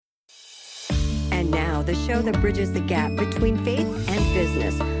And now, the show that bridges the gap between faith and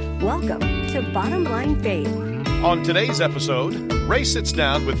business. Welcome to Bottom Line Faith. On today's episode, Ray sits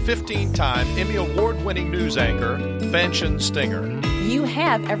down with 15-time Emmy Award-winning news anchor, Fanchon Stinger. You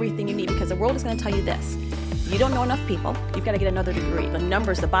have everything you need because the world is going to tell you this. You don't know enough people. You've got to get another degree. The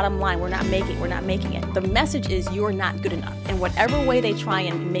numbers, the bottom line, we're not making it. The message is you're not good enough. And whatever way they try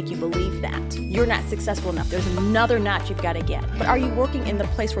and make you believe that, you're not successful enough. There's another notch you've got to get. But are you working in the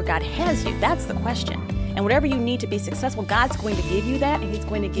place where God has you? That's the question. And whatever you need to be successful, God's going to give you that, and He's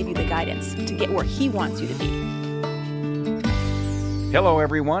going to give you the guidance to get where He wants you to be. Hello,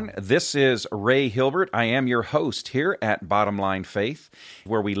 everyone. This is Ray Hilbert. I am your host here at Bottom Line Faith,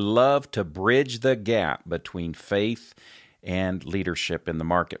 where we love to bridge the gap between faith and leadership in the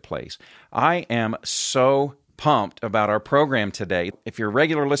marketplace. I am so pumped about our program today. If you're a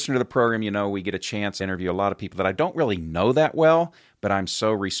regular listener to the program, you know we get a chance to interview a lot of people that I don't really know that well, but I'm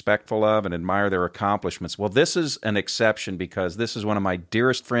so respectful of and admire their accomplishments. Well, this is an exception because this is one of my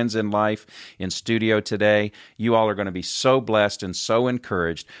dearest friends in life in studio today. You all are going to be so blessed and so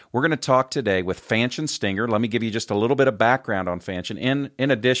encouraged. We're going to talk today with Fanchon Stinger. Let me give you just a little bit of background on Fanchon,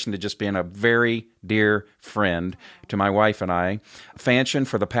 in addition to just being a very dear friend to my wife and I. Fanchon,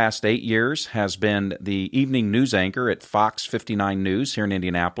 for the past 8 years, has been the evening news anchor at Fox 59 News here in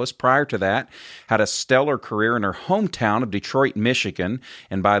Indianapolis. Prior to that, had a stellar career in her hometown of Detroit, Michigan.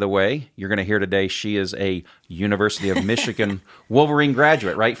 And by the way, you're going to hear today she is a University of Michigan Wolverine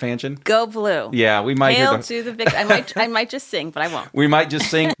graduate, right, Fanchon? Go Blue. Yeah, we might Hail to the victory. I might just sing, but I won't. We might just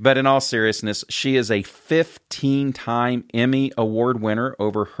sing, but in all seriousness, she is a 15-time Emmy Award winner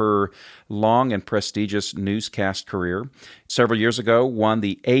over her long and prestigious newscast career. Several years ago, won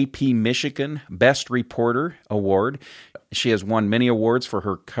the AP Michigan Best Reporter Award. She has won many awards for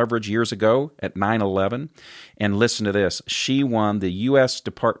her coverage years ago at 9/11. And listen to this. She won the U.S.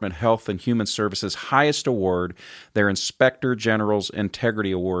 Department of Health and Human Services highest award, their Inspector General's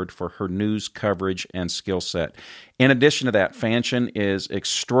Integrity Award, for her news coverage and skill set. In addition to that, Fanchon is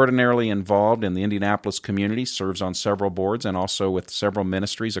extraordinarily involved in the Indianapolis community, serves on several boards and also with several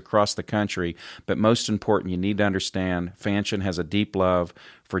ministries across the country. But most important, you need to understand, Fanchon has a deep love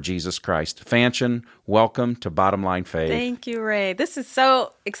for Jesus Christ. Fanchon, welcome to Bottom Line Faith. Thank you, Ray. This is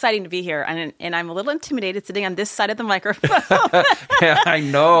so exciting to be here, and I'm a little intimidated sitting on this side of the microphone. Yeah, I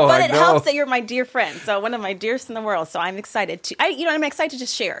know. But it helps that you're my dear friend, so one of my dearest in the world. So I'm excited to. I'm excited to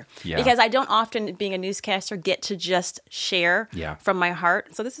just share because I don't often, being a newscaster, get to just share from my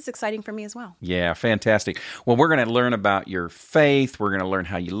heart. So this is exciting for me as well. Yeah, fantastic. Well, we're going to learn about your faith. We're going to learn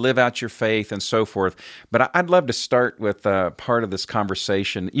how you live out your faith and so forth. But I'd love to start with part of this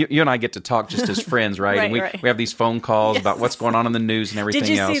conversation. You and I get to talk just as friends, right? Right, and we have these phone calls about what's going on in the news and everything else.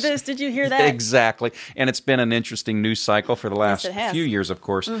 Did you see this? Did you hear that? Exactly. And it's been an interesting news cycle for the last few years, of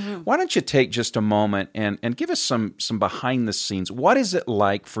course. Mm-hmm. Why don't you take just a moment and give us some behind the scenes. What is it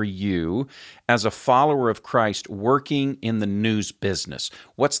like for you as a follower of Christ working in the news business?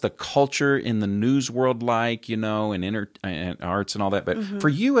 What's the culture in the news world like, and arts and all that? But for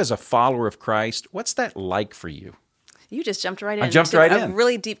you as a follower of Christ, what's that like for you? You just jumped right in. I jumped right in. A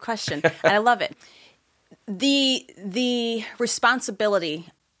really deep question, and I love it. The responsibility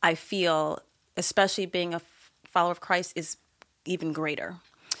I feel, especially being a follower of Christ, is even greater.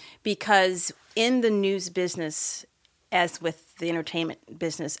 Because in the news business, as with the entertainment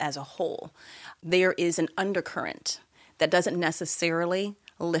business as a whole, there is an undercurrent that doesn't necessarily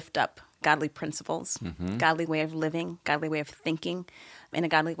lift up godly principles, godly way of living, godly way of thinking, and a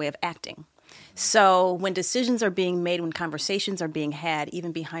godly way of acting. So when decisions are being made, when conversations are being had,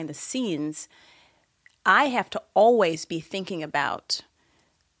 even behind the scenes, I have to always be thinking about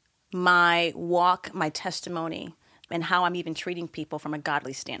my walk, my testimony, and how I'm even treating people from a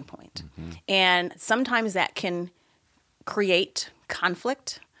godly standpoint. Mm-hmm. And sometimes that can create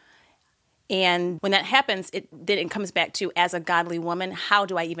conflict. And when that happens, then it comes back to, as a godly woman, how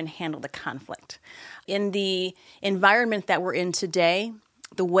do I even handle the conflict? In the environment that we're in today,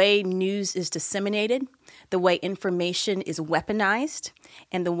 the way news is disseminated, the way information is weaponized,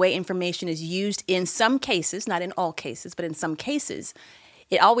 and the way information is used in some cases, not in all cases, but in some cases,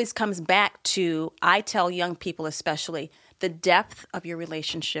 it always comes back to, I tell young people especially, the depth of your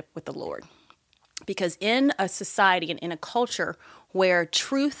relationship with the Lord. Because in a society and in a culture where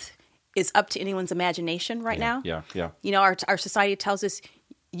truth is up to anyone's imagination right now, our society tells us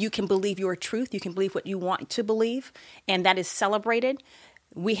you can believe your truth, you can believe what you want to believe, and that is celebrated.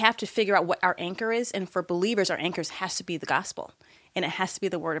 We have to figure out what our anchor is, and for believers, our anchors has to be the gospel, and it has to be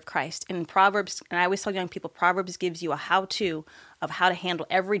the word of Christ. And in Proverbs, and I always tell young people, Proverbs gives you a how-to of how to handle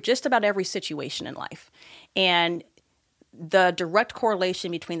just about every situation in life. And the direct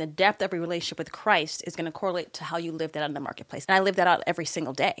correlation between the depth of your relationship with Christ is going to correlate to how you live that out in the marketplace. And I live that out every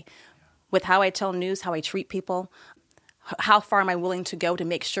single day with how I tell news, how I treat people, how far am I willing to go to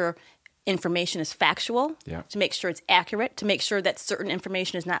make sure information is factual, to make sure it's accurate, to make sure that certain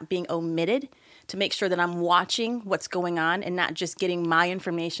information is not being omitted, to make sure that I'm watching what's going on and not just getting my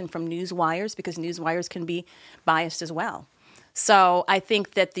information from news wires, because news wires can be biased as well. So I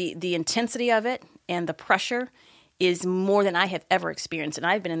think that the intensity of it and the pressure is more than I have ever experienced. And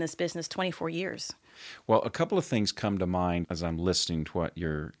I've been in this business 24 years. Well, a couple of things come to mind as I'm listening to what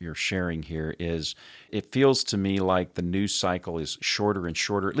you're sharing here is it feels to me like the news cycle is shorter and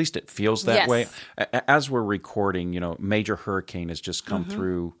shorter. At least it feels that way. As we're recording, major hurricane has just come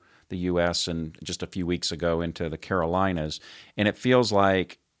through the U.S. and just a few weeks ago into the Carolinas. And it feels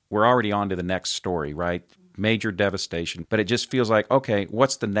like we're already on to the next story, right? Major devastation, but it just feels like, okay,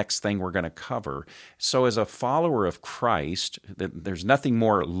 what's the next thing we're going to cover? So as a follower of Christ, there's nothing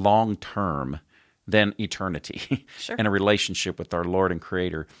more long-term than eternity and a relationship with our Lord and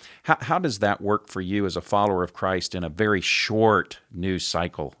Creator. How does that work for you as a follower of Christ in a very short news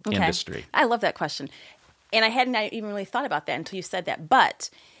cycle industry? I love that question. And I hadn't even really thought about that until you said that. But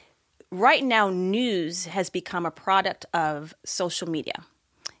right now, news has become a product of social media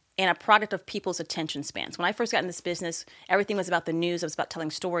and a product of people's attention spans. When I first got in this business, everything was about the news. It was about telling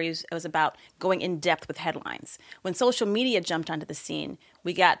stories. It was about going in depth with headlines. When social media jumped onto the scene,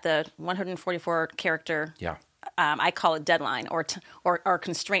 we got the 144 character, I call it deadline or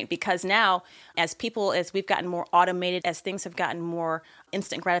constraint, because now as we've gotten more automated, as things have gotten more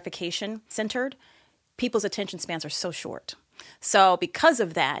instant gratification centered, people's attention spans are so short. So because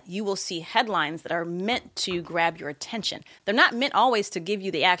of that, you will see headlines that are meant to grab your attention. They're not meant always to give you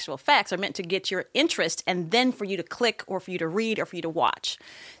the actual facts. They're meant to get your interest and then for you to click or for you to read or for you to watch.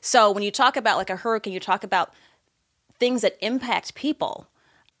 So when you talk about like a hurricane, you talk about things that impact people.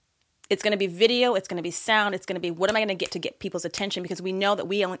 It's going to be video. It's going to be sound. It's going to be what am I going to get people's attention? Because we know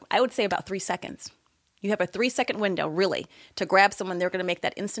that I would say about 3 seconds. You have a 3-second window, really, to grab someone. They're going to make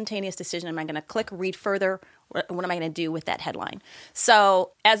that instantaneous decision. Am I going to click, read further? What am I going to do with that headline?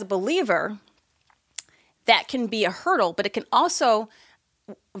 So as a believer, that can be a hurdle, but it can also,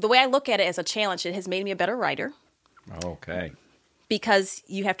 the way I look at it as a challenge, it has made me a better writer. Okay. Because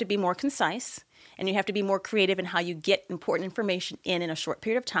you have to be more concise and you have to be more creative in how you get important information in a short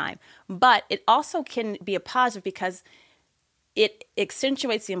period of time. But it also can be a positive because it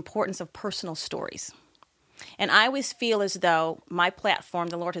accentuates the importance of personal stories. And I always feel as though my platform,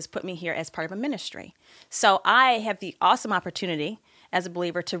 the Lord has put me here as part of a ministry. So I have the awesome opportunity as a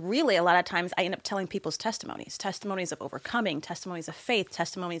believer to really, a lot of times, I end up telling people's testimonies of overcoming, testimonies of faith,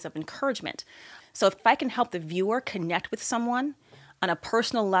 testimonies of encouragement. So if I can help the viewer connect with someone on a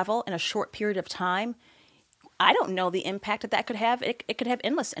personal level in a short period of time, I don't know the impact that could have. It could have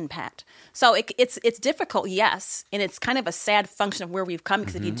endless impact. So it's difficult, yes, and it's kind of a sad function of where we've come,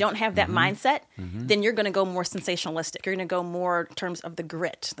 because if you don't have that mindset, then you're going to go more sensationalistic. You're going to go more in terms of the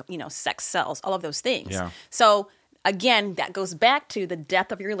grit, sex sells, all of those things. Yeah. So again, that goes back to the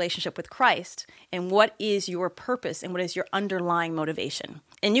depth of your relationship with Christ and what is your purpose and what is your underlying motivation.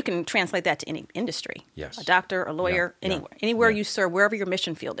 And you can translate that to any industry. Yes. A doctor, a lawyer, anywhere you serve, wherever your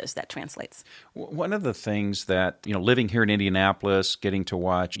mission field is, that translates. One of the things that, living here in Indianapolis, getting to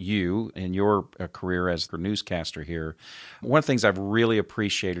watch you and your career as a newscaster here, one of the things I've really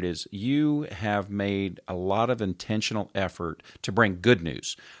appreciated is you have made a lot of intentional effort to bring good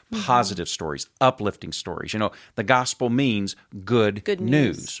news, positive stories, uplifting stories. The gospel means good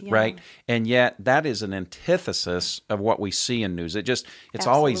news, right? And yet that is an antithesis of what we see in news.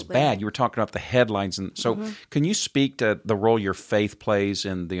 It's always bad. You were talking about the headlines. And so can you speak to the role your faith plays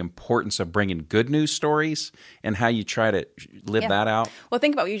in the importance of bringing good news stories and how you try to live that out? Well,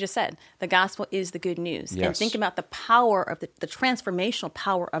 think about what you just said. The gospel is the good news. Yes. And think about the power of the transformational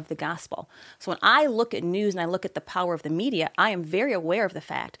power of the gospel. So when I look at news and I look at the power of the media, I am very aware of the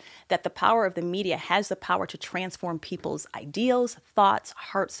fact that the power of the media has the power to transform people's ideals, thoughts,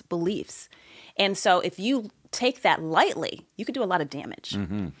 hearts, beliefs. And so if you take that lightly, you could do a lot of damage.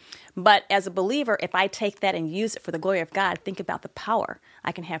 But as a believer, if I take that and use it for the glory of God, think about the power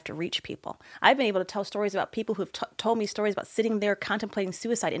I can have to reach people. I've been able to tell stories about people who've told me stories about sitting there contemplating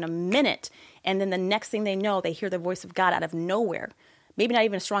suicide in a minute, and then the next thing they know, they hear the voice of God out of nowhere. Maybe not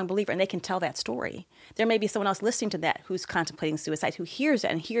even a strong believer, and they can tell that story. There may be someone else listening to that who's contemplating suicide, who hears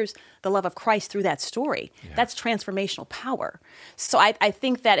it and hears the love of Christ through that story. Yeah. That's transformational power. So I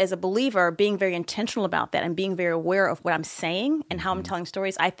think that as a believer, being very intentional about that and being very aware of what I'm saying and how I'm telling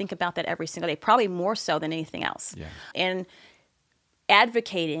stories, I think about that every single day, probably more so than anything else. Yeah. And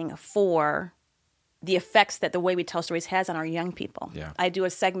advocating for the effects that the way we tell stories has on our young people. Yeah. I do a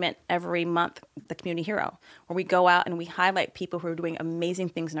segment every month, The Community Hero, where we go out and we highlight people who are doing amazing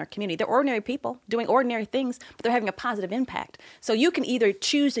things in our community. They're ordinary people doing ordinary things, but they're having a positive impact. So you can either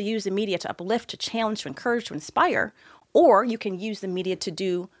choose to use the media to uplift, to challenge, to encourage, to inspire, or you can use the media to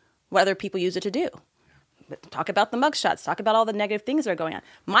do what other people use it to do. Talk about the mugshots, talk about all the negative things that are going on.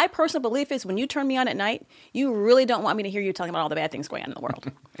 My personal belief is when you turn me on at night, you really don't want me to hear you telling about all the bad things going on in the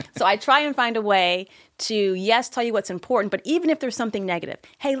world. So I try and find a way to, yes, tell you what's important, but even if there's something negative,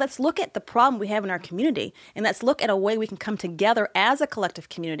 hey, let's look at the problem we have in our community, and let's look at a way we can come together as a collective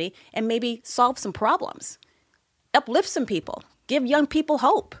community and maybe solve some problems, uplift some people, give young people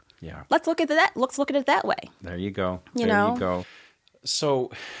hope. Yeah. Let's look at that. Let's look at it that way. There you go. You there know? you go.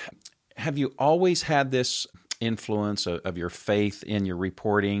 So have you always had this influence of your faith in your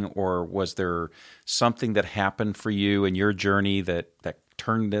reporting, or was there something that happened for you in your journey that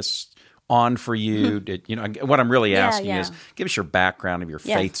turned this on for you? What I'm really asking is, give us your background of your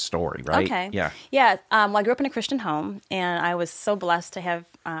faith story, right? Okay. Yeah. Yeah. Well, I grew up in a Christian home, and I was so blessed to have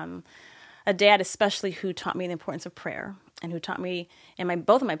a dad, especially, who taught me the importance of prayer, and who taught me, and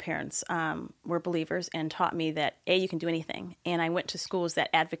both of my parents were believers and taught me that, you can do anything. And I went to schools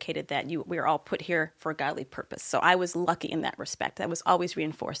that advocated that we are all put here for a godly purpose. So I was lucky in that respect. That was always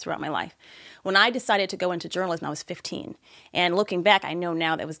reinforced throughout my life. When I decided to go into journalism, I was 15. And looking back, I know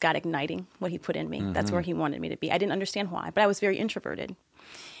now that was God igniting what he put in me. Mm-hmm. That's where he wanted me to be. I didn't understand why, but I was very introverted.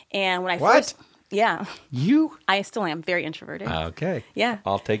 And when I first... Yeah. You? I still am very introverted. Okay. Yeah.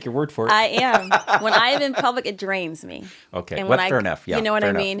 I'll take your word for it. I am. When I am in public, it drains me. Okay. And Fair enough. Yeah. You know what I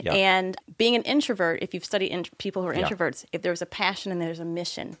fair mean? enough. Yeah. And being an introvert, if you've studied people who are introverts, if there's a passion and there's a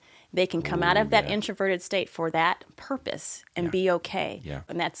mission, they can come out of that introverted state for that purpose and be okay. Yeah.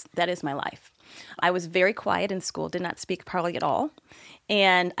 And that is my life. I was very quiet in school, did not speak probably at all.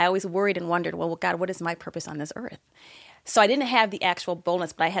 And I always worried and wondered, well, God, what is my purpose on this earth? So I didn't have the actual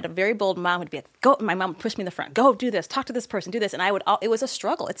boldness, but I had a very bold mom who'd be like, go, my mom would push me in the front, go do this, talk to this person, do this. And it was a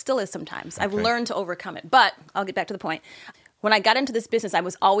struggle. It still is sometimes. Okay. I've learned to overcome it, but I'll get back to the point. When I got into this business, I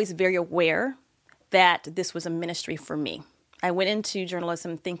was always very aware that this was a ministry for me. I went into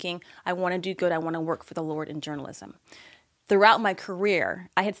journalism thinking, I want to do good. I want to work for the Lord in journalism. Throughout my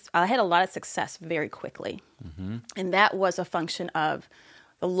career, I had a lot of success very quickly. Mm-hmm. And that was a function of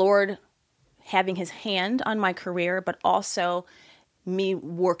the Lord having his hand on my career, but also me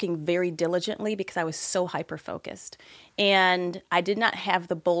working very diligently because I was so hyper-focused. And I did not have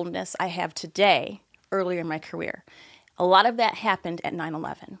the boldness I have today earlier in my career. A lot of that happened at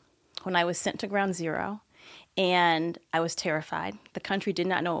 9/11 when I was sent to Ground Zero, and I was terrified. The country did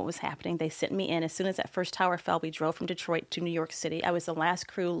not know what was happening. They sent me in. As soon as that first tower fell, we drove from Detroit to New York City. I was the last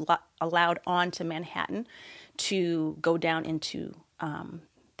crew allowed on to Manhattan to go down into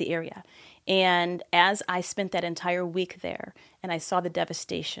the area. And as I spent that entire week there, and I saw the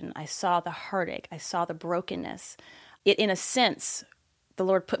devastation, I saw the heartache, I saw the brokenness, in a sense, the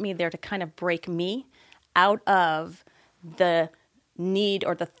Lord put me there to kind of break me out of the need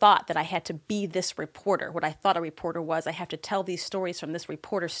or the thought that I had to be this reporter, what I thought a reporter was. I have to tell these stories from this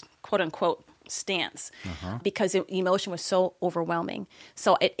reporter's quote-unquote stance because emotion was so overwhelming.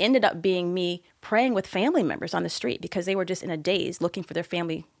 So it ended up being me praying with family members on the street because they were just in a daze looking for their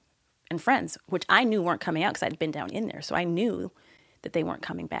family and friends, which I knew weren't coming out because I'd been down in there. So I knew that they weren't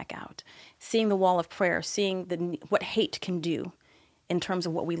coming back out. Seeing the wall of prayer, seeing what hate can do in terms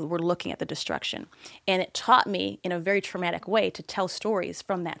of what we were looking at, the destruction. And it taught me in a very traumatic way to tell stories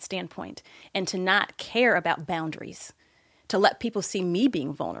from that standpoint and to not care about boundaries, to let people see me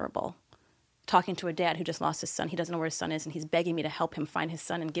being vulnerable. Talking to a dad who just lost his son. He doesn't know where his son is, and he's begging me to help him find his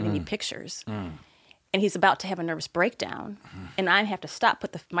son and giving me pictures. And he's about to have a nervous breakdown. And I have to stop,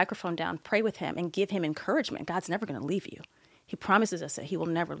 put the microphone down, pray with him, and give him encouragement. God's never going to leave you. He promises us that he will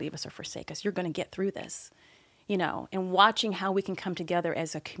never leave us or forsake us. You're going to get through this. And watching how we can come together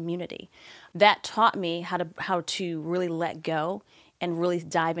as a community. That taught me how to really let go and really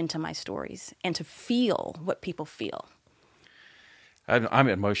dive into my stories and to feel what people feel. I'm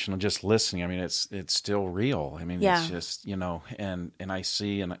emotional just listening. I mean, it's still real. I mean, Yeah. It's just, and I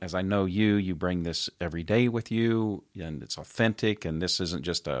see, and as I know you bring this every day with you, and it's authentic, and this isn't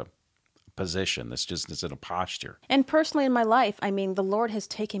just a position. This just isn't a posture. And personally in my life, I mean, the Lord has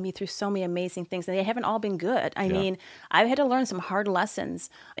taken me through so many amazing things, and they haven't all been good. I mean, I've had to learn some hard lessons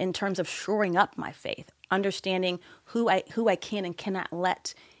in terms of shoring up my faith, understanding who I can and cannot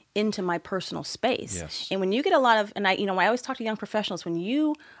let into my personal space. Yes. And when you get a lot of, and I always talk to young professionals, when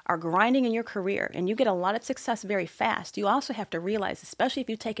you are grinding in your career and you get a lot of success very fast, you also have to realize, especially if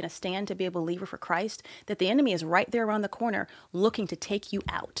you've taken a stand to be a believer for Christ, that the enemy is right there around the corner looking to take you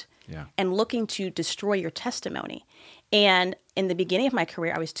out. and looking to destroy your testimony. And in the beginning of my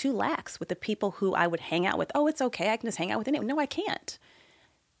career, I was too lax with the people who I would hang out with. Oh, it's okay. I can just hang out with anyone. No, I can't.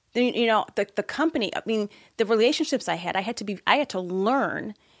 The company, the relationships I had to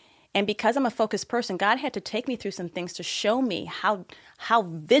learn. And because I'm a focused person, God had to take me through some things to show me how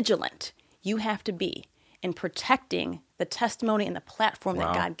vigilant you have to be in protecting the testimony and the platform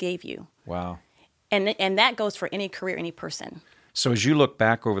that God gave you. Wow. And that goes for any career, any person. So as you look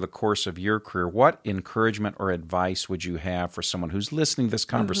back over the course of your career, what encouragement or advice would you have for someone who's listening to this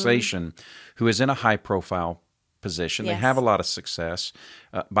conversation, who is in a high-profile position? They have a lot of success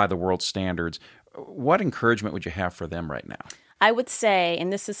by the world's standards. What encouragement would you have for them right now? I would say,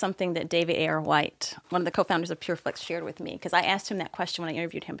 and this is something that David A.R. White, one of the co-founders of PureFlex, shared with me, because I asked him that question when I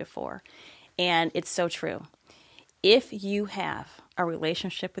interviewed him before, and it's so true. If you have a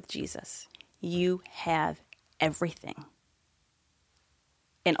relationship with Jesus, you have everything.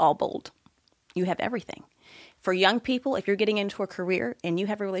 In all bold, you have everything. For young people, if you're getting into a career and you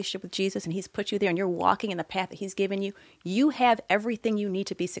have a relationship with Jesus and he's put you there and you're walking in the path that he's given you, you have everything you need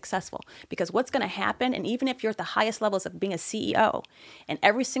to be successful. Because what's going to happen, and even if you're at the highest levels of being a CEO, and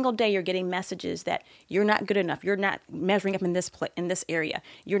every single day you're getting messages that you're not good enough, you're not measuring up in this area,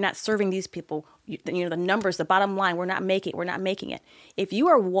 you're not serving these people, the numbers, the bottom line, we're not making it. If you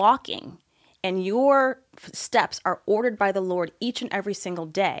are walking and your steps are ordered by the Lord each and every single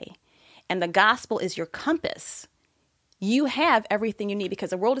day, and the gospel is your compass, you have everything you need, because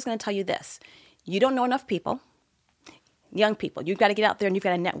the world is going to tell you this. You don't know enough people, young people. You've got to get out there and you've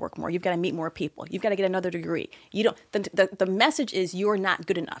got to network more. You've got to meet more people. You've got to get another degree. The message is you're not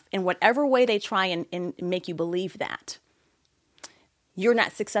good enough. In whatever way they try and make you believe that, you're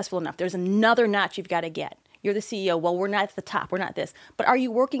not successful enough. There's another notch you've got to get. You're the CEO. Well, we're not at the top. We're not this. But are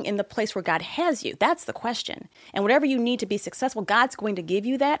you working in the place where God has you? That's the question. And whatever you need to be successful, God's going to give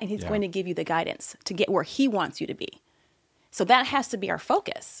you that, and he's going to give you the guidance to get where he wants you to be. So that has to be our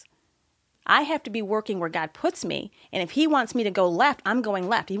focus. I have to be working where God puts me, and if he wants me to go left, I'm going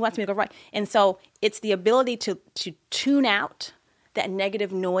left. He wants me to go right. And so it's the ability to tune out that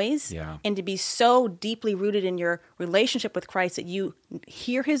negative noise and to be so deeply rooted in your relationship with Christ that you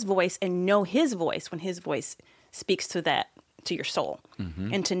hear his voice and know his voice when his voice speaks to your soul,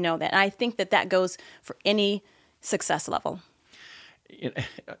 and to know that. And I think that goes for any success level.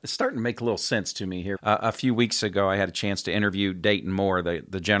 It's starting to make a little sense to me here. A few weeks ago, I had a chance to interview Dayton Moore,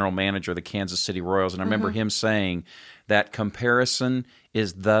 the general manager of the Kansas City Royals, and I remember him saying that comparison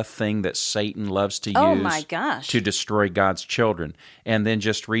is the thing that Satan loves to use to destroy God's children. And then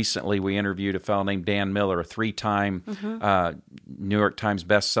just recently, we interviewed a fellow named Dan Miller, a 3-time New York Times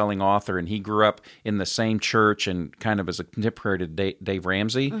best-selling author, and he grew up in the same church and kind of as a contemporary to Dave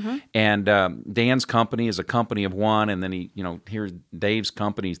Ramsey. And Dan's company is a company of one, and then here's Dave's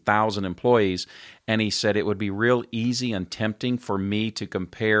company, 1,000 employees, and he said it would be real easy and tempting for me to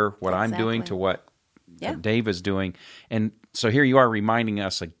compare what I'm doing to what Dave is doing. And so here you are reminding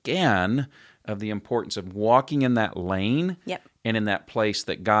us again of the importance of walking in that lane and in that place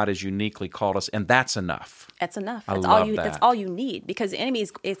that God has uniquely called us, and that's enough. That's enough. That's all you need, because the enemy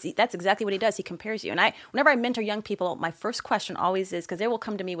that's exactly what he does. He compares you. And whenever I mentor young people, my first question always is, because they will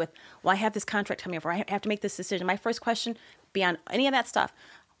come to me with, well, I have this contract coming up, or I have to make this decision. My first question, beyond any of that stuff,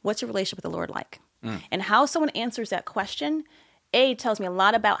 what's your relationship with the Lord like? And how someone answers that question, tells me a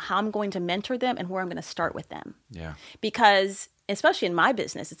lot about how I'm going to mentor them and where I'm going to start with them. Yeah. Because especially in my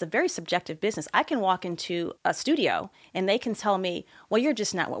business, it's a very subjective business. I can walk into a studio and they can tell me, well, you're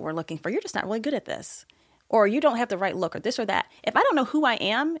just not what we're looking for. You're just not really good at this. Or you don't have the right look, or this or that. If I don't know who I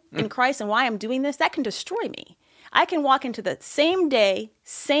am in Christ and why I'm doing this, that can destroy me. I can walk into the same day,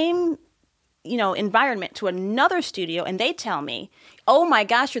 same environment to another studio, and they tell me, oh my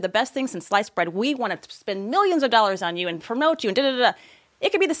gosh, you're the best thing since sliced bread. We want to spend millions of dollars on you and promote you and da-da-da-da.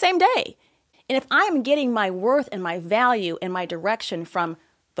 It could be the same day. And if I'm getting my worth and my value and my direction from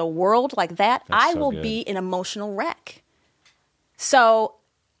the world like that, I will be an emotional wreck. So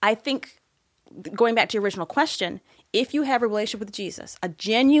I think, going back to your original question, if you have a relationship with Jesus, a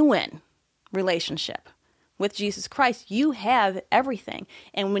genuine relationship with Jesus Christ, you have everything.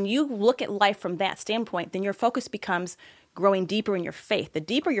 And when you look at life from that standpoint, then your focus becomes growing deeper in your faith. The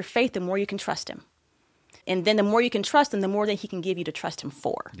deeper your faith, the more you can trust him. And then the more you can trust him, the more that he can give you to trust him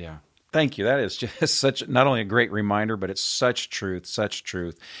for. Yeah. Thank you. That is just such, not only a great reminder, but it's such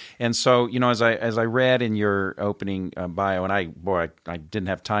truth. And so, as I read in your opening bio, and I didn't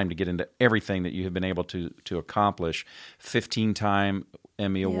have time to get into everything that you have been able to accomplish. 15-time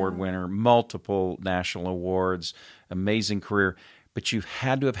Emmy Award winner, multiple national awards, amazing career. But you've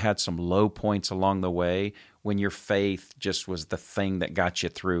had to have had some low points along the way when your faith just was the thing that got you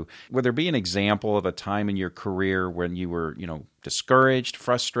through? Would there be an example of a time in your career when you were, discouraged,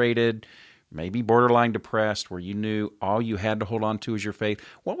 frustrated, maybe borderline depressed, where you knew all you had to hold on to was your faith?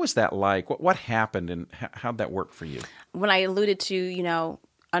 What was that like? What happened, and how'd that work for you? When I alluded to,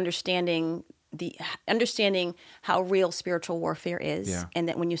 understanding how real spiritual warfare is, and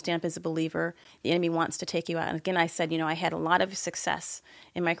that when you stand up as a believer, the enemy wants to take you out. And again, I said, I had a lot of success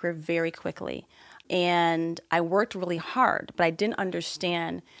in my career very quickly, and I worked really hard, but I didn't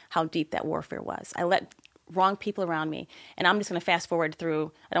understand how deep that warfare was. I let wrong people around me, and I'm just going to fast forward through.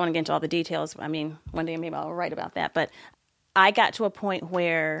 I don't want to get into all the details. I mean, one day maybe I'll write about that, but I got to a point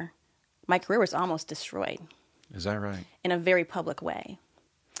where my career was almost destroyed. Is that right? In a very public way.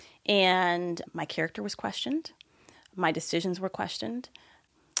 And my character was questioned. My decisions were questioned.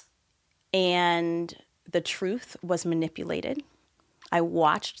 And the truth was manipulated. I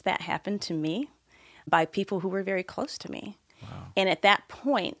watched that happen to me by people who were very close to me. Wow. And at that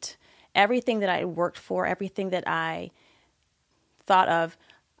point, everything that I worked for, everything that I thought of,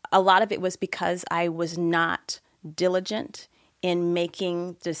 a lot of it was because I was not diligent in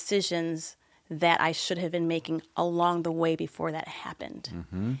making decisions that I should have been making along the way before that happened.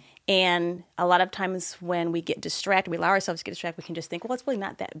 Mm-hmm. And a lot of times when we get distracted, we allow ourselves to get distracted, we can just think, well, it's really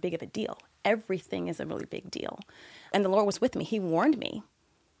not that big of a deal. Everything is a really big deal. And the Lord was with me. He warned me.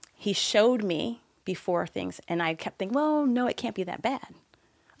 He showed me before things. And I kept thinking, well, no, it can't be that bad.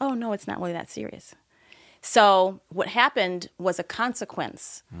 Oh, no, it's not really that serious. So what happened was a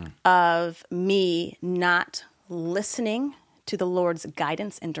consequence of me not listening to the Lord's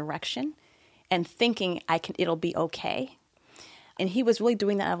guidance and direction and thinking it'll be okay. And he was really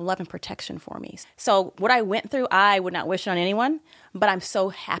doing that out of love and protection for me. So what I went through, I would not wish on anyone, but I'm so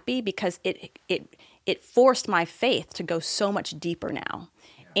happy because it forced my faith to go so much deeper now.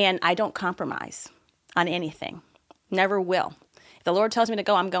 Yeah. And I don't compromise on anything. Never will. If the Lord tells me to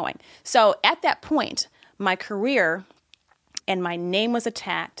go, I'm going. So at that point, my career and my name was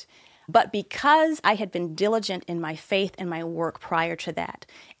attacked. But because I had been diligent in my faith and my work prior to that,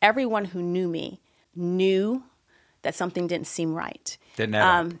 everyone who knew me knew that something didn't seem right. Didn't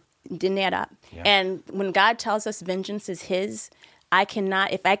add up. Didn't add up. Yeah. And when God tells us vengeance is his,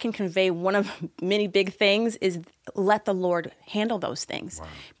 if I can convey one of many big things, is let the Lord handle those things. Wow.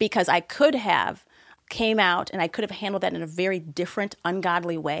 Because I could have came out and I could have handled that in a very different,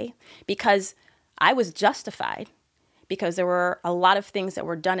 ungodly way, because I was justified, because there were a lot of things that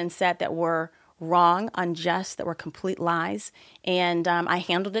were done and said that were wrong, unjust, that were complete lies. And I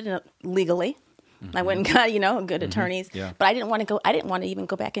handled it legally. Mm-hmm. I went and got, good attorneys. Yeah. But I didn't want to even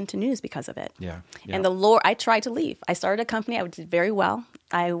go back into news because of it. Yeah. And the Lord, I tried to leave. I started a company. I did very well.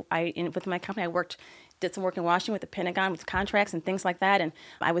 With my company, I did some work in Washington with the Pentagon with contracts and things like that. And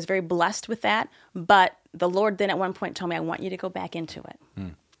I was very blessed with that. But the Lord then at one point told me, I want you to go back into it.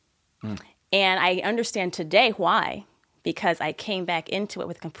 And I understand today why, because I came back into it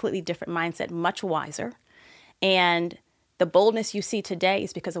with a completely different mindset, much wiser. And the boldness you see today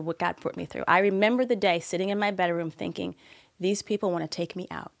is because of what God put me through. I remember the day sitting in my bedroom thinking, these people want to take me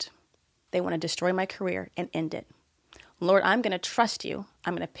out. They want to destroy my career and end it. Lord, I'm going to trust you.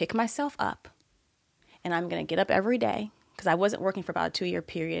 I'm going to pick myself up, and I'm going to get up every day, because I wasn't working for about a 2-year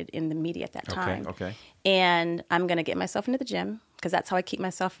period in the media at that time. Okay. And I'm going to get myself into the gym, because that's how I keep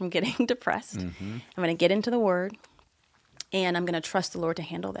myself from getting depressed. Mm-hmm. I'm going to get into the Word. And I'm going to trust the Lord to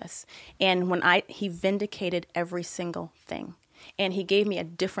handle this. And he vindicated every single thing. And he gave me a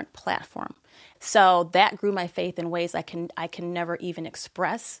different platform. So that grew my faith in ways I can never even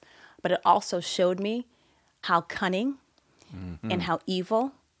express. But it also showed me how cunning and how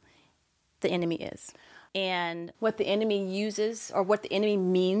evil the enemy is. And what the enemy uses, or what the enemy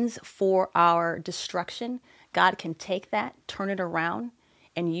means for our destruction, God can take that, turn it around,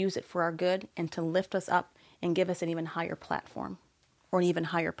 and use it for our good and to lift us up and give us an even higher platform or an even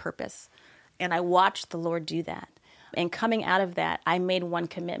higher purpose. And I watched the Lord do that. And coming out of that, I made one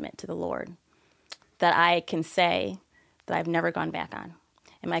commitment to the Lord that I can say that I've never gone back on.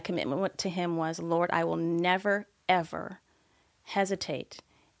 And my commitment to him was, Lord, I will never, ever hesitate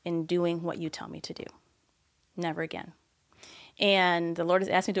in doing what you tell me to do. Never again. And the Lord has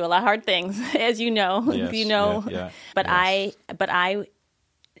asked me to do a lot of hard things, as you know. Yes, yeah. But yes.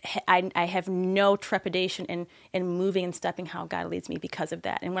 I have no trepidation in moving and stepping how God leads me because of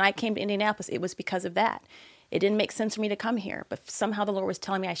that. And when I came to Indianapolis, it was because of that. It didn't make sense for me to come here, but somehow the Lord was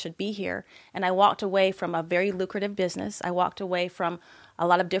telling me I should be here. And I walked away from a very lucrative business. I walked away from a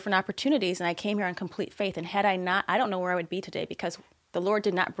lot of different opportunities, and I came here in complete faith. And had I not, I don't know where I would be today, because The Lord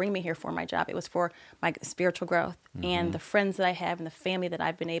did not bring me here for my job. It was for my spiritual growth and the friends that I have and the family that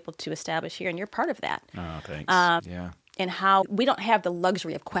I've been able to establish here. And you're part of that. Oh, thanks. Yeah. And how we don't have the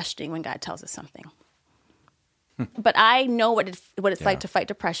luxury of questioning when God tells us something. But I know what it's like to fight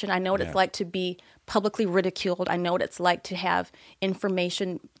depression. I know what it's like to be publicly ridiculed. I know what it's like to have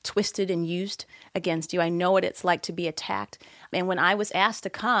information twisted and used against you. I know what it's like to be attacked. And when I was asked to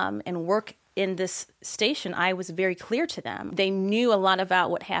come and work in this station, I was very clear to them. They knew a lot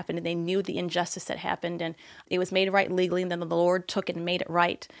about what happened, and they knew the injustice that happened, and it was made right legally, and then the Lord took it and made it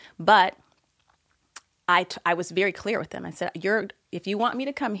right. But I was very clear with them. I said, if you want me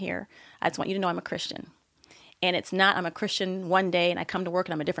to come here, I just want you to know I'm a Christian. And it's not I'm a Christian one day and I come to work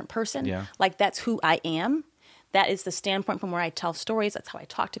and I'm a different person. Yeah. Like, that's who I am. That is the standpoint from where I tell stories. That's how I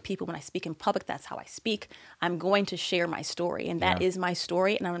talk to people when I speak in public. That's how I speak. I'm going to share my story, and that is my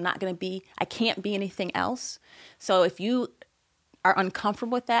story, and I'm not going to be, I can't be anything else. So if you are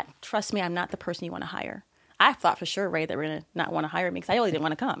uncomfortable with that, trust me, I'm not the person you want to hire. I thought for sure, Ray, they were going to not want to hire me because I really didn't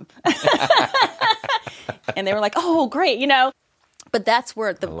want to come. And they were like, oh, great, you know. But that's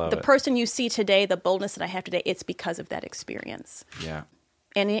where the person you see today, the boldness that I have today, it's because of that experience. Yeah.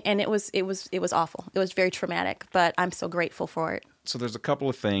 And it was awful. It was very traumatic, but I'm so grateful for it. So there's a couple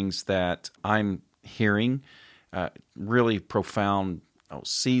of things that I'm hearing, really profound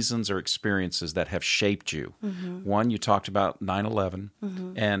seasons or experiences that have shaped you. Mm-hmm. One, you talked about 9/11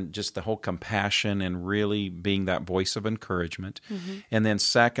 and just the whole compassion and really being that voice of encouragement. Mm-hmm. And then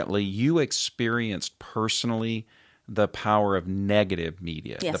secondly, you experienced personally the power of negative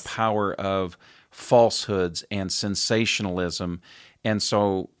media, the power of falsehoods and sensationalism. And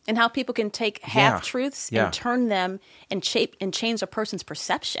how people can take half-truths and turn them and change a person's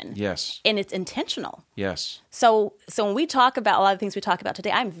perception. Yes. And it's intentional. Yes. So when we talk about a lot of things we talk about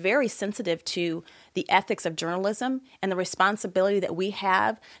today, I'm very sensitive to the ethics of journalism and the responsibility that we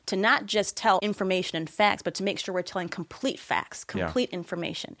have to not just tell information and facts, but to make sure we're telling complete facts, complete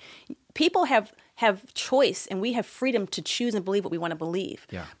information. People have choice, and we have freedom to choose and believe what we want to believe.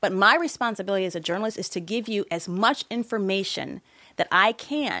 Yeah. But my responsibility as a journalist is to give you as much information that I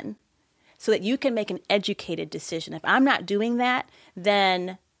can so that you can make an educated decision. If I'm not doing that,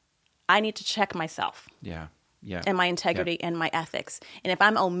 then I need to check myself. Yeah. And my integrity and my ethics. And if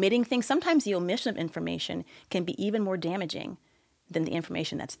I'm omitting things, sometimes the omission of information can be even more damaging than the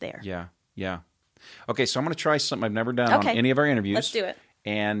information that's there. Yeah. Okay, so I'm going to try something I've never done on any of our interviews. Let's do it.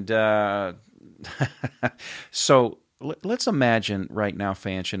 And so let's imagine right now,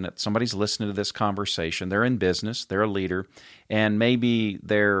 Fanchon, that somebody's listening to this conversation. They're in business, they're a leader, and maybe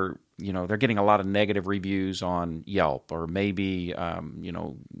they're getting a lot of negative reviews on Yelp, or maybe a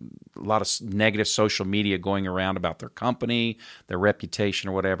lot of negative social media going around about their company, their reputation,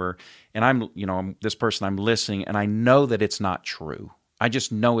 or whatever. And I'm this person, I'm listening, and I know that it's not true. I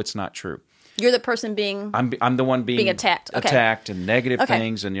just know it's not true. You're the person I'm the one being attacked. Okay. Attacked and negative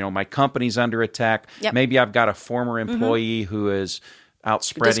things, and my company's under attack. Yep. Maybe I've got a former employee who is out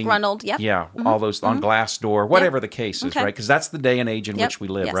spreading disgruntled. All those on Glassdoor, whatever the case is, right? Because that's the day and age in which we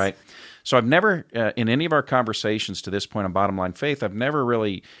live, right? So I've never, in any of our conversations to this point on Bottom Line Faith, I've never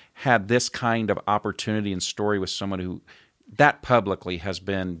really had this kind of opportunity and story with someone who that publicly has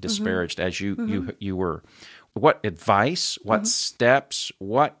been disparaged as you were. What advice, what steps,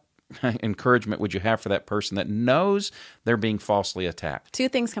 what encouragement would you have for that person that knows they're being falsely attacked? Two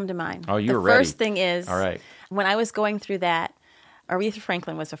things come to mind. Oh, you're ready. The first thing is, all right, when I was going through that, Aretha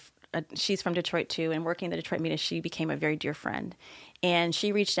Franklin was she's from Detroit too, and working in the Detroit media, she became a very dear friend. And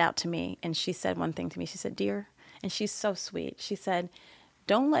she reached out to me, and she said one thing to me. She said, "Dear," and she's so sweet. She said,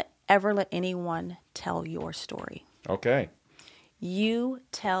 "Don't ever let anyone tell your story." Okay. You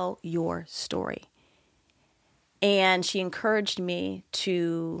tell your story. And she encouraged me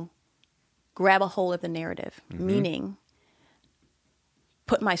to grab a hold of the narrative, meaning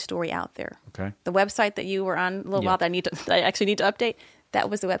put my story out there. Okay. The website that you were on a little while that I actually need to update, that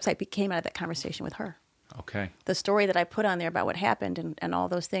was the website that came out of that conversation with her. Okay. The story that I put on there about what happened and all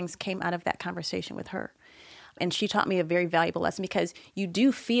those things came out of that conversation with her. And she taught me a very valuable lesson, because you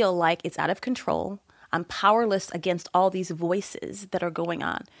do feel like it's out of control. I'm powerless against all these voices that are going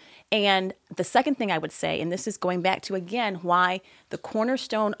on. And the second thing I would say, and this is going back to, again, why the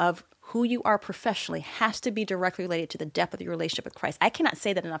cornerstone of who you are professionally has to be directly related to the depth of your relationship with Christ. I cannot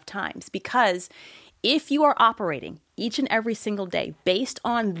say that enough times, because if you are operating each and every single day based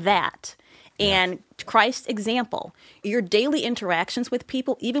on that and Christ's example, your daily interactions with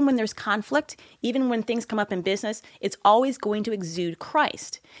people, even when there's conflict, even when things come up in business, it's always going to exude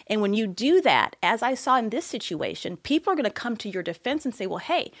Christ. And when you do that, as I saw in this situation, people are going to come to your defense and say, well,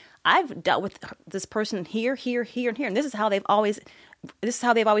 hey, I've dealt with this person here, and here. And this is how they've always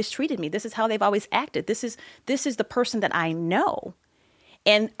how they've always treated me. This is how they've always acted. This is the person that I know.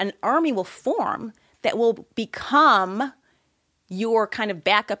 And an army will form that will become your kind of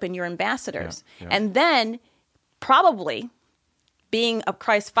backup and your ambassadors. Yeah. And then probably being a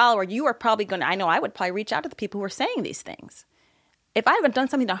Christ follower, you are probably going to, I know I would probably reach out to the people who are saying these things. If I have done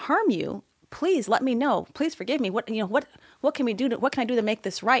something to harm you, please let me know. Please forgive me. What can we do? What can I do to make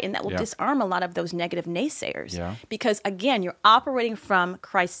this right? And that will disarm a lot of those negative naysayers. Yeah. Because again, you're operating from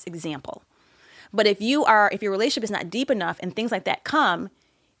Christ's example. But if your relationship is not deep enough and things like that come,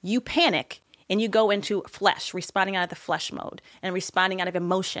 you panic and you go into flesh, responding out of the flesh mode and responding out of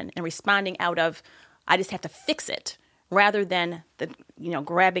emotion and responding out of, I just have to fix it, rather than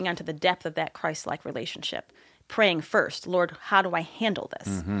grabbing onto the depth of that Christ-like relationship. Praying first, Lord, how do I handle this?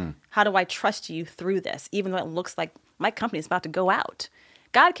 Mm-hmm. How do I trust you through this, even though it looks like my company is about to go out?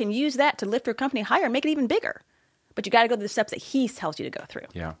 God can use that to lift your company higher and make it even bigger. But you got to go through the steps that he tells you to go through.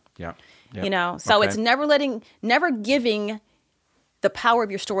 Yeah. So it's never giving the power of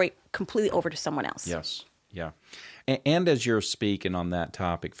your story completely over to someone else. Yes. Yeah. And as you're speaking on that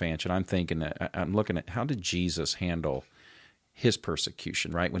topic, Fanchon, I'm looking at how did Jesus handle his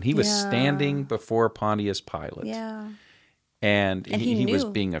persecution, right? When he was standing before Pontius Pilate. Yeah. And he was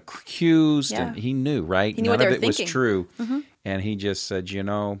being accused, and he knew, right? He knew None what of they it were was thinking. true. Mm-hmm. And he just said,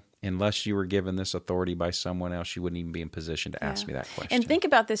 unless you were given this authority by someone else, you wouldn't even be in position to ask me that question. And think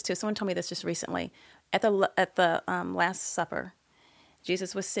about this too. Someone told me this just recently. At the Last Supper,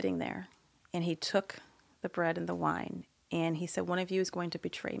 Jesus was sitting there, and he took the bread and the wine, and he said, one of you is going to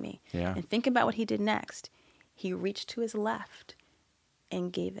betray me. Yeah. And think about what he did next. He reached to his left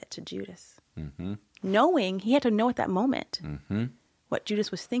and gave it to Judas. Mm-hmm. Knowing, he had to know at that moment what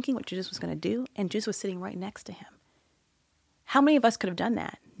Judas was thinking, what Judas was going to do, and Judas was sitting right next to him. How many of us could have done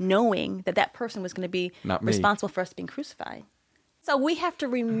that, knowing that person was going to be responsible for us being crucified? So we have to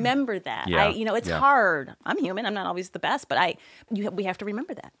remember that. Yeah. It's hard. I'm human. I'm not always the best, but we have to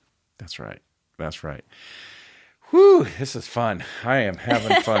remember that. That's right. Whew, this is fun. I am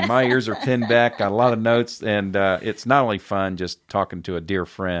having fun. My ears are pinned back, got a lot of notes, and it's not only fun just talking to a dear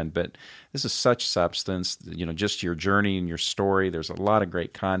friend, but this is such substance, just your journey and your story. There's a lot of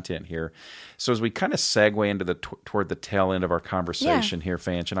great content here. So as we kind of segue into toward the tail end of our conversation here,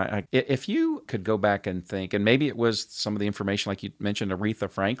 Fanchon, if you could go back and think, and maybe it was some of the information like you mentioned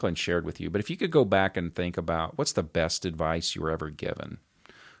Aretha Franklin shared with you, but if you could go back and think about what's the best advice you were ever given?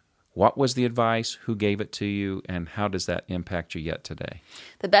 What was the advice? Who gave it to you? And how does that impact you yet today?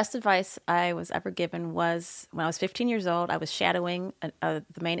 The best advice I was ever given was when I was 15 years old. I was shadowing the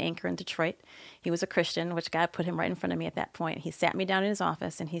main anchor in Detroit. He was a Christian, which God put him right in front of me at that point. He sat me down in his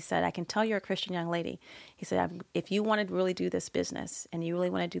office and he said, I can tell you're a Christian young lady. He said, if you want to really do this business and you really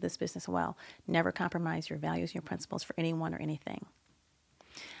want to do this business well, never compromise your values and your principles for anyone or anything.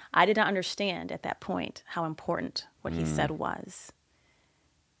 I did not understand at that point how important what he said was,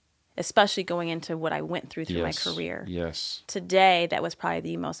 especially going into what I went through my career. Yes. Today, that was probably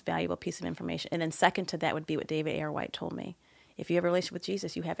the most valuable piece of information. And then second to that would be what David A.R. White told me. If you have a relationship with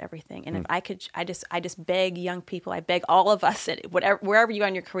Jesus, you have everything. And if I could, I just beg young people, I beg all of us, wherever you are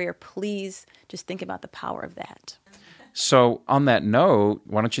in your career, please just think about the power of that. So on that note,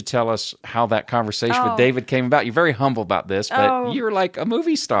 why don't you tell us how that conversation with David came about? You're very humble about this, but you're like a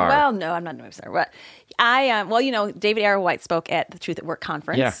movie star. Well, no, I'm not a movie star. But David A.R. White spoke at the Truth at Work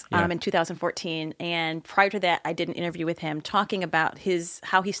conference in 2014. And prior to that, I did an interview with him talking about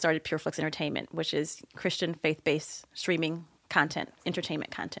how he started PureFlix Entertainment, which is Christian faith-based streaming content,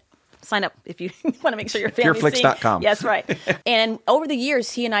 entertainment content. Sign up if you want to make sure your family's Pureflix.com. Yes, right. And over the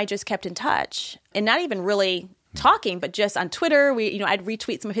years, he and I just kept in touch, and not even really talking, but just on Twitter. I'd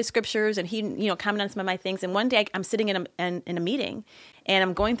retweet some of his scriptures, and he, comment on some of my things. And one day, I'm sitting in a meeting, and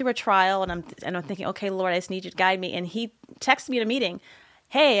I'm going through a trial, and I'm thinking, okay, Lord, I just need you to guide me. And he texts me in a meeting,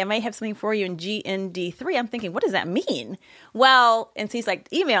 hey, I may have something for you in GND3. I'm thinking, what does that mean? Well, and so he's like,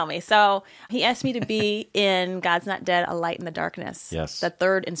 email me. So he asked me to be in God's Not Dead, A Light in the Darkness, the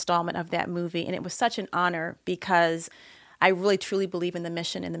third installment of that movie. And it was such an honor because I really truly believe in the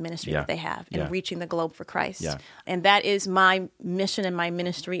mission and the ministry that they have in reaching the globe for Christ. Yeah. And that is my mission and my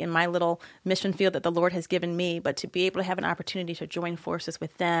ministry and my little mission field that the Lord has given me. But to be able to have an opportunity to join forces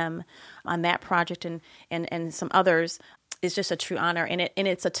with them on that project and some others is just a true honor. And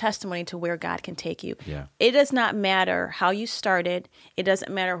it's a testimony to where God can take you. Yeah. It does not matter how you started. It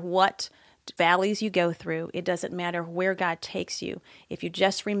doesn't matter what valleys you go through. It doesn't matter where God takes you. If you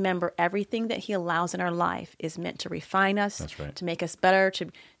just remember everything that he allows in our life is meant to refine us, to make us better,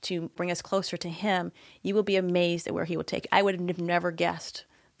 to bring us closer to him, you will be amazed at where he will take you. I would have never guessed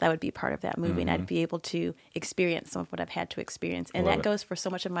that would be part of that movie, and I'd be able to experience some of what I've had to experience, and that goes for so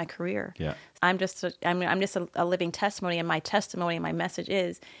much of my career. Yeah, I'm just a living testimony, and my message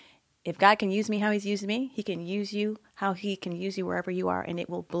is, if God can use me how He's used me, He can use you how He can use you wherever you are, and it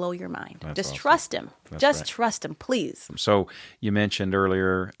will blow your mind. That's just awesome. trust Him. Trust Him, please. So you mentioned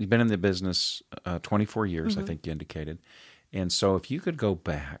earlier, you've been in the business 24 years, I think you indicated. And so if you could go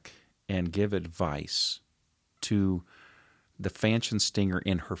back and give advice to the Fanchon Stinger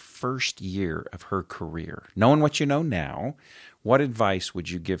in her first year of her career, knowing what you know now, what advice would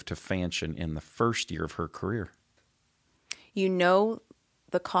you give to Fanchon in the first year of her career? You know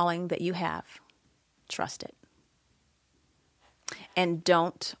the calling that you have. Trust it. And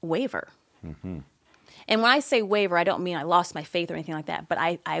don't waver. Mm-hmm. And when I say waver, I don't mean I lost my faith or anything like that, but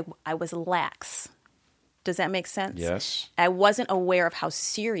I was lax. Does that make sense? Yes. I wasn't aware of how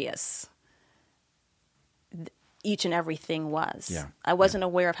serious each and everything was. Yeah. I wasn't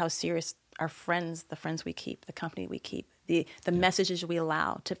aware of how serious our friends, the friends we keep, the company we keep, the messages we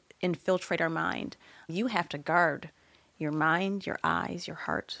allow to infiltrate our mind. You have to guard your mind, your eyes, your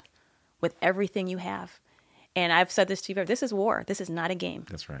heart with everything you have. And I've said this to you, this is war. This is not a game.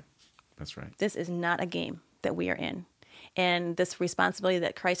 That's right. That's right. This is not a game that we are in. And this responsibility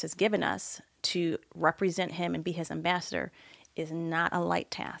that Christ has given us to represent Him and be His ambassador is not a light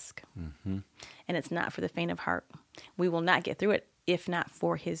task. Mm-hmm. And it's not for the faint of heart. We will not get through it if not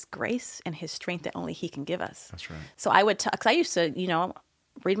for His grace and His strength that only He can give us. That's right. So I would, because I used to,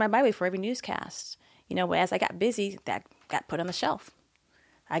 read my Bible for every newscast. As I got busy, that got put on the shelf.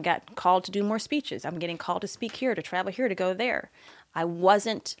 I got called to do more speeches. I'm getting called to speak here, to travel here, to go there. I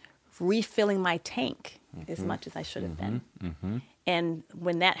wasn't refilling my tank as much as I should have been. Mm-hmm. And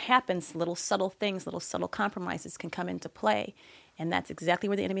when that happens, little subtle things, little subtle compromises can come into play. And that's exactly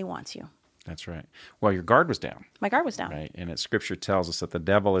where the enemy wants you. That's right. Well, your guard was down. My guard was down. Right. And Scripture tells us that the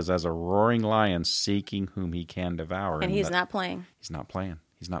devil is as a roaring lion seeking whom he can devour. And he's not playing. He's not playing.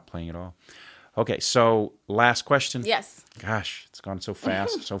 He's not playing at all. Okay, so last question. Yes. Gosh, it's gone so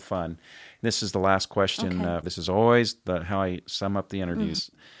fast, so fun. This is the last question. Okay. This is always how I sum up the interviews.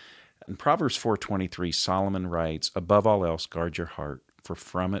 In Proverbs 4:23, Solomon writes, "Above all else, guard your heart, for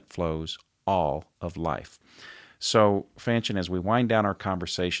from it flows all of life." So, Fanchon, as we wind down our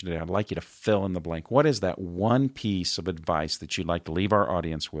conversation today, I'd like you to fill in the blank. What is that one piece of advice that you'd like to leave our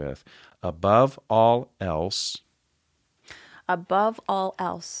audience with? Above all else. Above all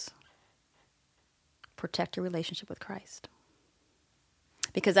else, protect your relationship with Christ.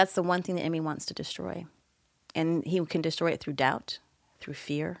 Because that's the one thing the enemy wants to destroy. And he can destroy it through doubt, through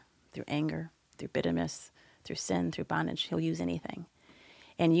fear, through anger, through bitterness, through sin, through bondage. He'll use anything.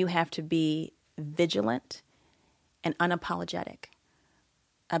 And you have to be vigilant and unapologetic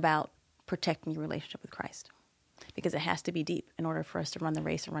about protecting your relationship with Christ. Because it has to be deep in order for us to run the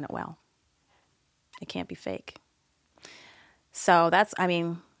race and run it well. It can't be fake. So that's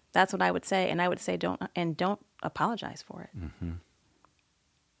what I would say. And I would say don't apologize for it. Mm-hmm.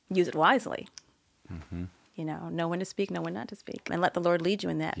 Use it wisely. Mm-hmm. Know when to speak, know when not to speak. And let the Lord lead you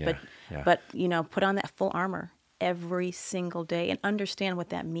in that. But put on that full armor every single day and understand what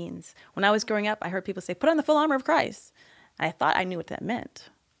that means. When I was growing up, I heard people say, put on the full armor of Christ. And I thought I knew what that meant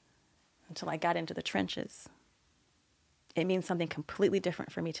until I got into the trenches. It means something completely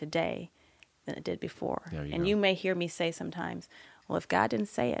different for me today than it did before. And you may hear me say sometimes, well, if God didn't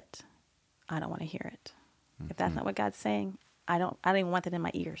say it, I don't want to hear it. Mm-hmm. If that's not what God's saying, I don't even want that in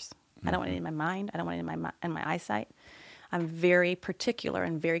my ears. Mm-hmm. I don't want it in my mind. I don't want it in my eyesight. I'm very particular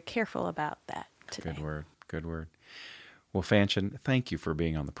and very careful about that today. Good word. Well, Fanchon, thank you for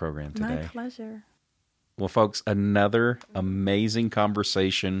being on the program today. My pleasure. Well, folks, another amazing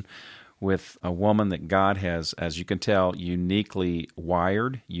conversation with a woman that God has, as you can tell, uniquely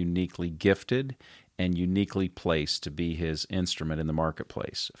wired, uniquely gifted, and uniquely placed to be His instrument in the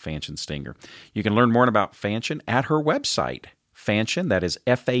marketplace, Fanchon Stinger. You can learn more about Fanchon at her website, Fanchon, that is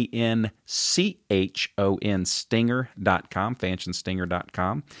FANCHON Stinger.com,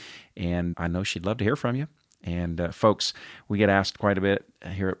 FanchonStinger.com. And I know she'd love to hear from you. And folks, we get asked quite a bit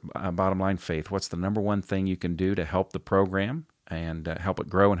here at Bottom Line Faith, what's the number one thing you can do to help the program and help it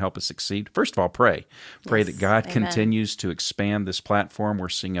grow and help it succeed? First of all, pray. Pray that God continues to expand this platform. We're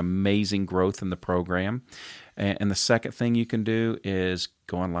seeing amazing growth in the program. And the second thing you can do is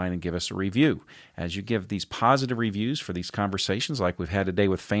go online and give us a review. As you give these positive reviews for these conversations like we've had today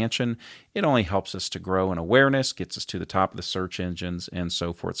with Fanchon, it only helps us to grow in awareness, gets us to the top of the search engines, and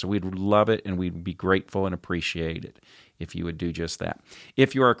so forth. So we'd love it, and we'd be grateful and appreciate it if you would do just that.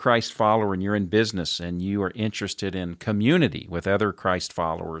 If you are a Christ follower and you're in business and you are interested in community with other Christ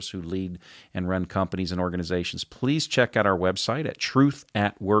followers who lead and run companies and organizations, please check out our website at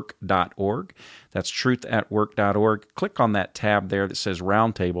truthatwork.org. That's truthatwork.org. Click on that tab there that says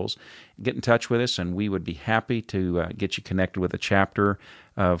Roundtables. Get in touch with us, and we would be happy to get you connected with a chapter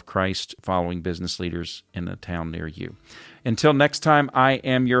of Christ-following business leaders in a town near you. Until next time, I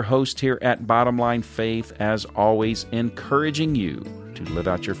am your host here at Bottom Line Faith, as always, encouraging you to live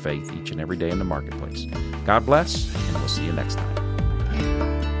out your faith each and every day in the marketplace. God bless, and we'll see you next time.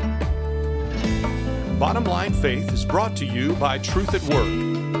 Bottom Line Faith is brought to you by Truth at Work.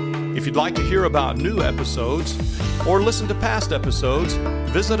 If you'd like to hear about new episodes or listen to past episodes,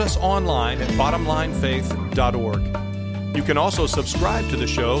 visit us online at bottomlinefaith.org. You can also subscribe to the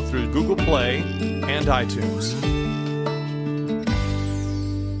show through Google Play and iTunes.